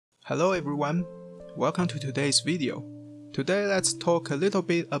Hello everyone, welcome to today's video. Today let's talk a little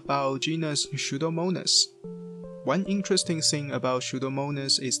bit about genus Pseudomonas. One interesting thing about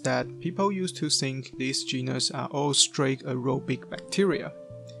Pseudomonas is that people used to think these genus are all straight aerobic bacteria.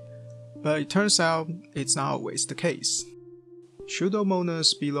 But it turns out it's not always the case.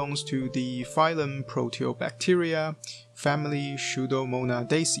 Pseudomonas belongs to the phylum Proteobacteria, family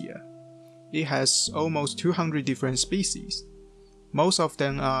Pseudomonadaceae. It has almost 200 different species. Most of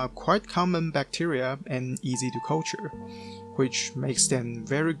them are quite common bacteria and easy to culture, which makes them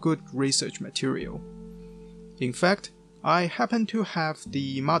very good research material. In fact, I happen to have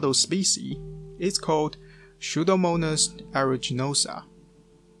the model species. It's called Pseudomonas aeruginosa.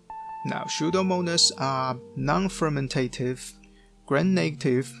 Now, Pseudomonas are non-fermentative,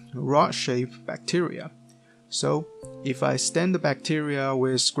 gram-negative, rod-shaped bacteria. So, if I stain the bacteria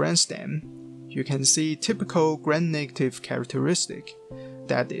with gram stain, you can see typical gram-negative characteristic,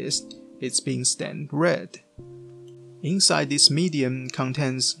 that is, it's being stained red. Inside this medium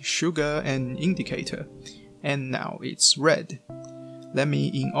contains sugar and indicator, and now it's red. Let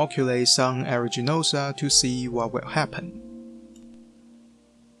me inoculate some aeruginosa to see what will happen.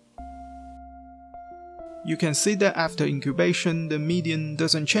 You can see that after incubation, the medium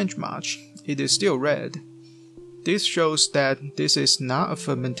doesn't change much, it is still red. This shows that this is not a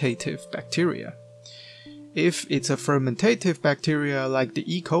fermentative bacteria. If it's a fermentative bacteria like the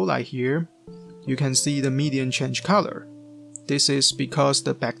E. coli here, you can see the medium change color. This is because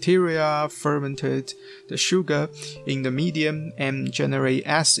the bacteria fermented the sugar in the medium and generate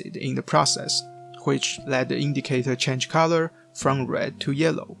acid in the process, which let the indicator change color from red to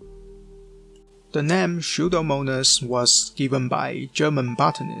yellow. The name Pseudomonas was given by German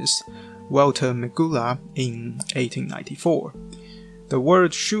botanist Walter Megula in 1894. The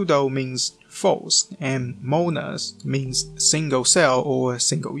word pseudo means false and monas means single cell or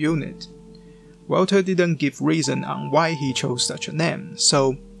single unit. Walter didn't give reason on why he chose such a name,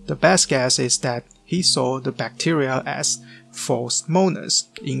 so the best guess is that he saw the bacteria as false monas,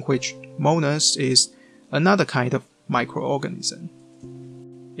 in which monas is another kind of microorganism.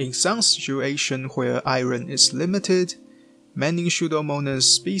 In some situations where iron is limited, many Pseudomonas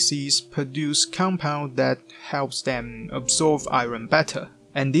species produce compound that helps them absorb iron better,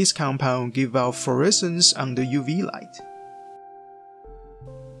 and this compound give out fluorescence under UV light.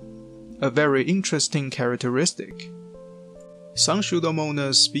 A very interesting characteristic. Some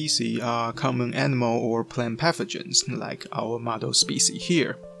Pseudomonas species are common animal or plant pathogens, like our model species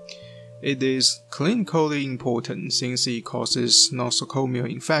here. It is clinically important since it causes nosocomial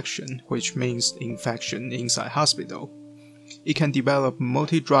infection, which means infection inside hospital. It can develop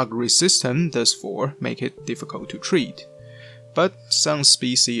multi-drug resistance, therefore make it difficult to treat. But some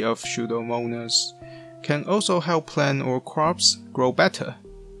species of Pseudomonas can also help plants or crops grow better.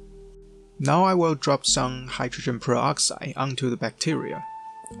 Now I will drop some hydrogen peroxide onto the bacteria.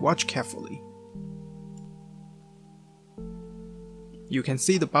 Watch carefully. You can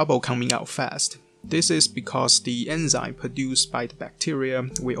see the bubble coming out fast. This is because the enzyme produced by the bacteria,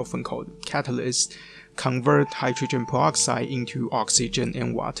 we often call catalyst, convert hydrogen peroxide into oxygen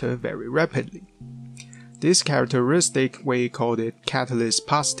and water very rapidly. This characteristic we call it catalyst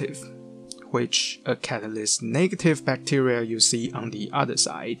positive, which a catalyst negative bacteria you see on the other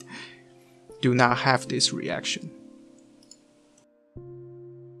side do not have this reaction.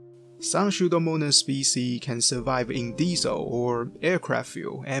 Some Pseudomonas species can survive in diesel or aircraft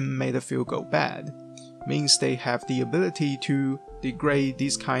fuel and make the fuel go bad. Means they have the ability to degrade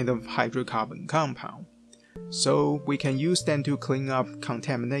this kind of hydrocarbon compound. So we can use them to clean up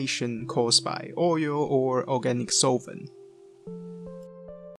contamination caused by oil or organic solvent.